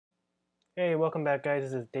Hey, welcome back guys,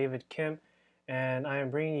 this is David Kim and I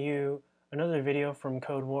am bringing you another video from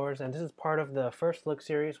Code Wars, and this is part of the first look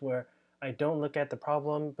series where I don't look at the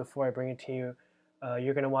problem before I bring it to you.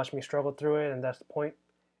 You're going to watch me struggle through it, and that's the point.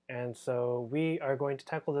 And so we are going to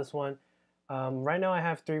tackle this one. Right now I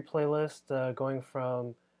have three playlists going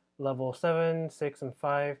from level 7, 6, and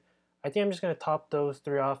 5. I think I'm just going to top those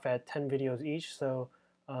three off at 10 videos each, so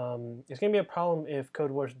it's going to be a problem if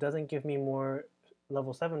Code Wars doesn't give me more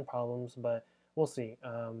level 7 problems, but we'll see.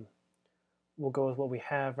 We'll go with what we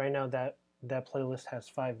have right now. That playlist has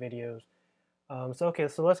 5 videos. So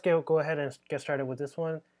let's go ahead and get started with this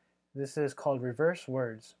one. This is called reverse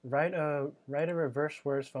words. Write a reverse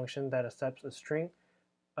words function that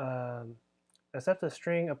um, accepts a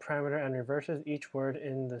string, a parameter, and reverses each word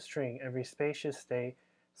in the string. Every space should stay,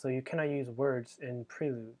 so you cannot use words in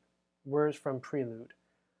prelude. Words from prelude.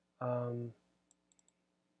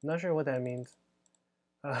 Not sure what that means.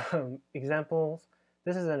 Examples.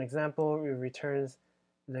 This is an example. It returns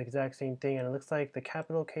the exact same thing, and it looks like the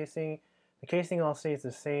casing all stays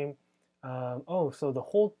the same. Oh, so the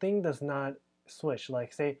whole thing does not switch.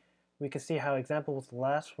 Like, say, we can see how example was the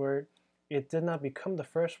last word. It did not become the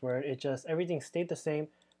first word. It just, everything stayed the same,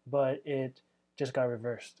 but it just got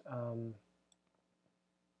reversed.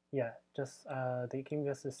 Yeah, just they gave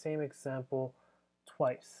us the same example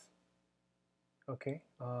twice. Okay.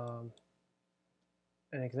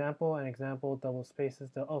 An example, double spaces.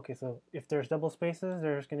 Okay, so if there's double spaces,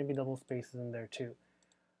 there's going to be double spaces in there too.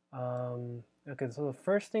 Okay, so the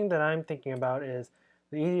first thing that I'm thinking about is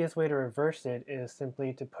the easiest way to reverse it is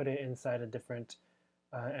simply to put it inside a different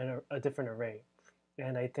array.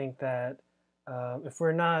 And I think that if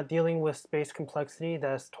we're not dealing with space complexity,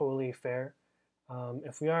 that's totally fair.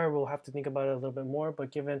 If we are, we'll have to think about it a little bit more.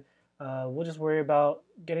 But given we'll just worry about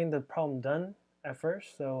getting the problem done at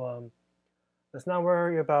first. So let's not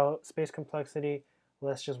worry about space complexity.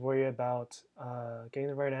 Let's just worry about getting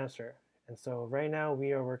the right answer. And so right now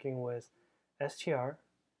we are working with str,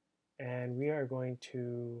 and we are going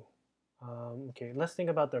to, okay, let's think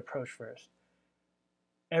about the approach first.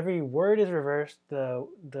 Every word is reversed. The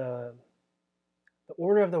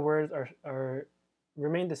order of the words are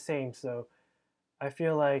remain the same. So I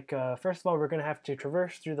feel like first of all, we're going to have to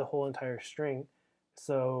traverse through the whole entire string.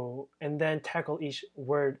 So, and then tackle each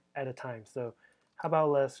word at a time. So how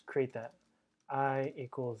about let's create that. I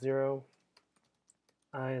equals 0.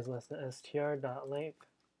 I is less than str dot length.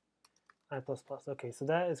 I plus plus. Okay, so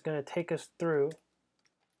that is going to take us through.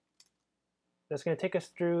 That's going to take us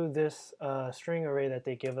through this string array that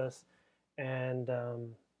they give us. And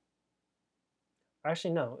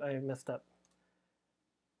actually, no, I messed up.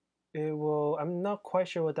 It will. I'm not quite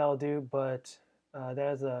sure what that'll do, but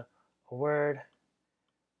there's a word.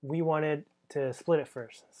 We wanted to split it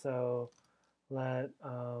first, so let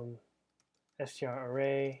str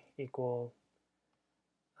array equal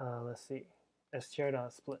let's see, str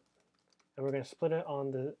dot split, and we're going to split it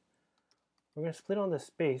on the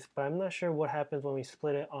space, but I'm not sure what happens when we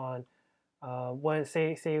split it on when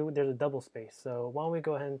say there's a double space. So why don't we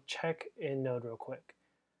go ahead and check in Node real quick.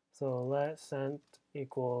 So let sent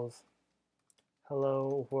equals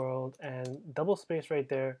hello world, and double space right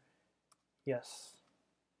there, yes.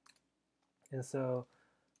 And so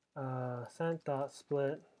sent dot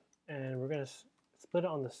split, and we're gonna split it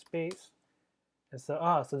on the space. And so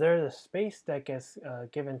so there's a space that gets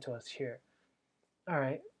given to us here. All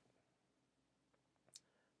right,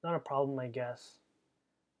 not a problem, I guess.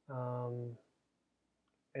 And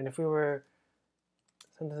if we were,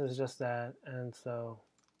 since this is just that, and so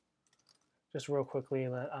just real quickly,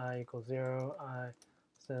 let I equal 0, I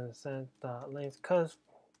send dot length, because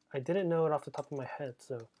I didn't know it off the top of my head,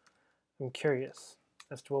 so I'm curious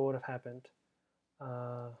as to what would have happened.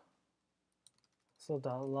 So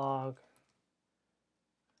dot log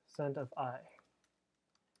send of I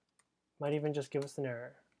might even just give us an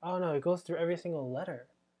error. Oh no, it goes through every single letter.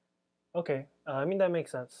 Okay, I mean that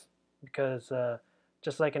makes sense, because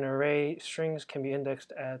just like an array, strings can be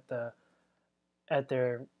indexed at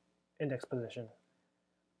their index position.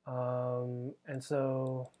 And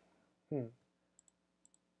so,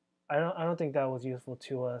 I don't think that was useful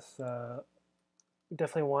to us.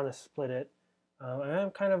 Definitely want to split it.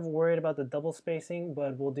 I'm kind of worried about the double spacing,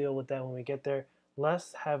 but we'll deal with that when we get there.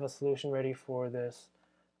 Let's have a solution ready for this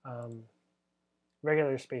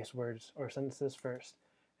regular space words or sentences first.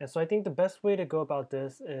 And so I think the best way to go about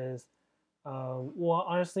this is, well,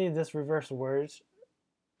 honestly, this reverse words,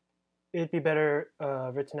 it'd be better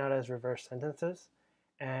written out as reverse sentences.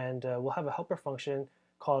 And we'll have a helper function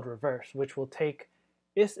called reverse, which will take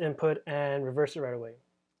its input and reverse it right away.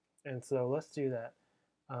 And so let's do that.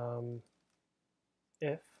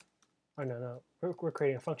 If Oh no, we're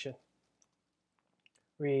creating a function.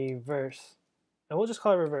 Reverse, and we'll just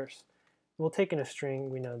call it reverse. We'll take in a string,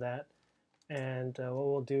 we know that, and what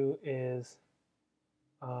we'll do is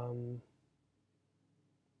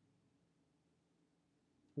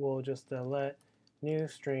we'll just let new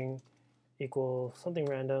string equal something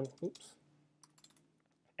random, oops,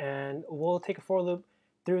 and we'll take a for loop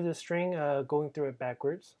through the string, going through it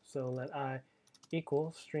backwards. So let I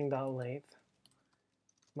equal string.length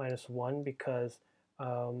minus 1, because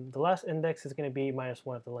the last index is going to be minus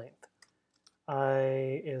 1 of the length.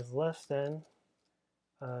 I is less than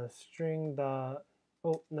string dot,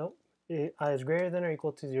 oh no, I is greater than or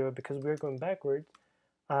equal to 0, because we're going backwards,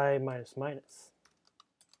 I minus minus.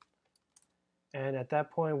 And at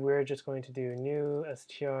that point, we're just going to do new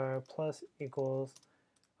str plus equals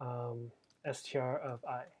str of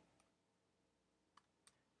I.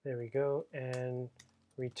 There we go, and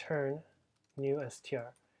return new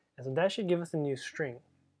str. And so that should give us a new string.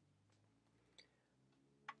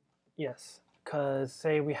 Yes, because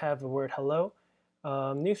say we have the word hello.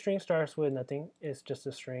 New string starts with nothing, it's just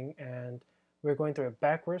a string, and we're going through it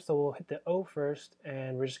backwards, so we'll hit the O first,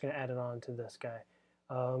 and we're just going to add it on to this guy.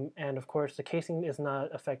 And of course, the casing is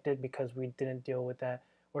not affected because we didn't deal with that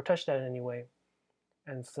or touch that anyway.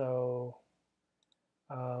 And so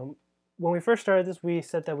when we first started this, we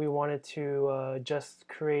said that we wanted to just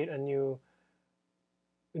create a new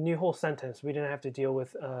whole sentence. We didn't have to deal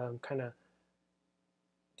with kind of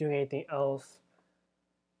doing anything else.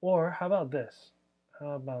 Or how about this?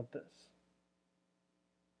 How about this?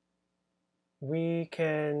 We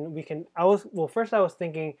can first I was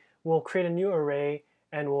thinking we'll create a new array,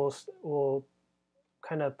 and we'll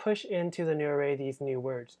kind of push into the new array these new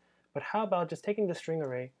words. But how about just taking the string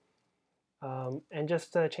array and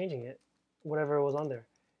just changing it, whatever was on there,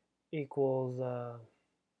 equals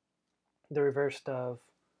the reverse of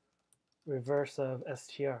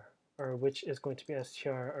str, or which is going to be str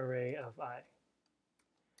array of I.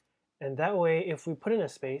 And that way, if we put in a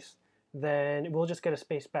space, then we'll just get a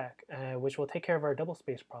space back, which will take care of our double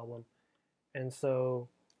space problem. And so,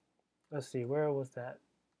 let's see, where was that?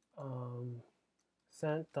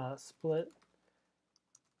 Sent.split.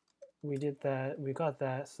 We did that, we got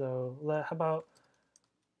that. So how about,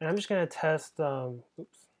 and I'm just going to test,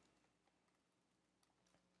 oops.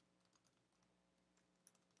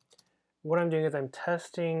 What I'm doing is I'm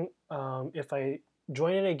testing if I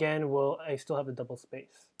join it again, will I still have the double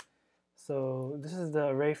space? So this is the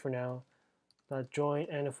array for now, .join,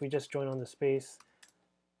 and if we just join on the space,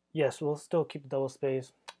 yes, we'll still keep the double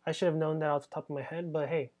space. I should have known that off the top of my head, but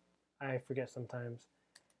hey, I forget sometimes.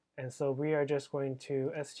 And so we are just going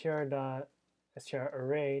to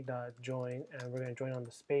str.array.join, and we're going to join on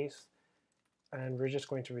the space, and we're just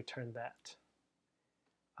going to return that.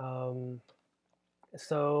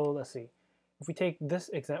 So let's see. If we take this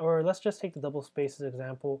example, or let's just take the double spaces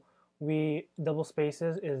example. Double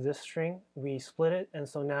spaces is this string. We split it, and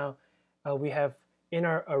so now we have in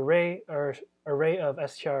our array, or array of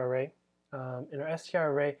str array. In our str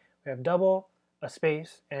array, we have double, a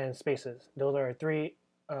space, and spaces. Those are our three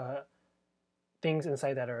things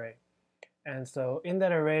inside that array. And so in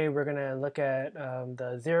that array, we're going to look at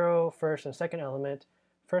the 0, first, and second element.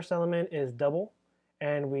 First element is double,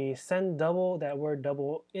 and we send double, that word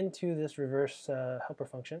double, into this reverse helper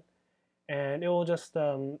function, and it will just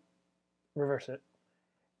reverse it.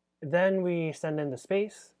 Then we send in the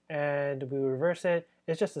space, and we reverse it.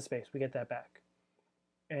 It's just a space. We get that back.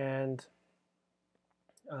 And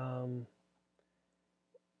then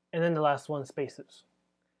the last one, spaces.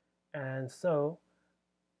 And so,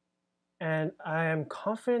 and I am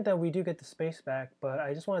confident that we do get the space back, but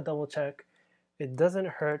I just want to double check. It doesn't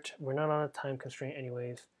hurt. We're not on a time constraint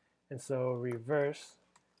anyways. And so reverse.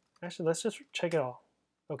 Actually, let's just check it all.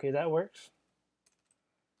 Okay, that works.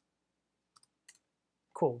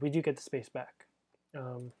 Cool, we do get the space back.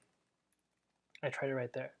 I tried it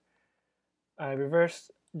right there. I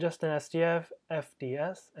reversed just an SDF,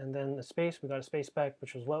 FDS, and then the space, we got a space back,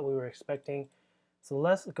 which was what we were expecting. So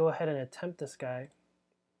let's go ahead and attempt this guy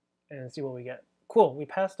and see what we get. Cool, we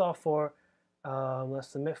passed all four. Let's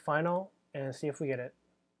submit final and see if we get it.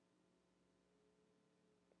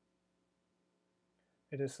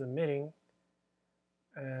 It is submitting,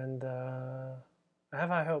 and I have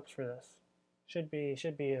high hopes for this. Should be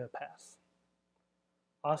a pass.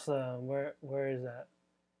 Awesome. Where is that?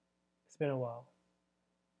 It's been a while.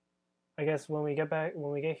 I guess when we get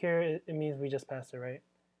here, it means we just passed it, right?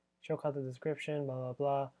 Show content description, blah blah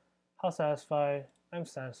blah. How satisfied? I'm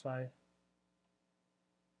satisfied.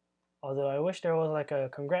 Although I wish there was like a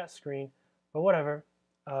congrats screen, but whatever.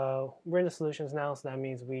 We're in the solutions now, so that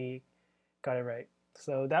means we got it right.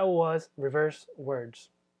 So that was reverse words.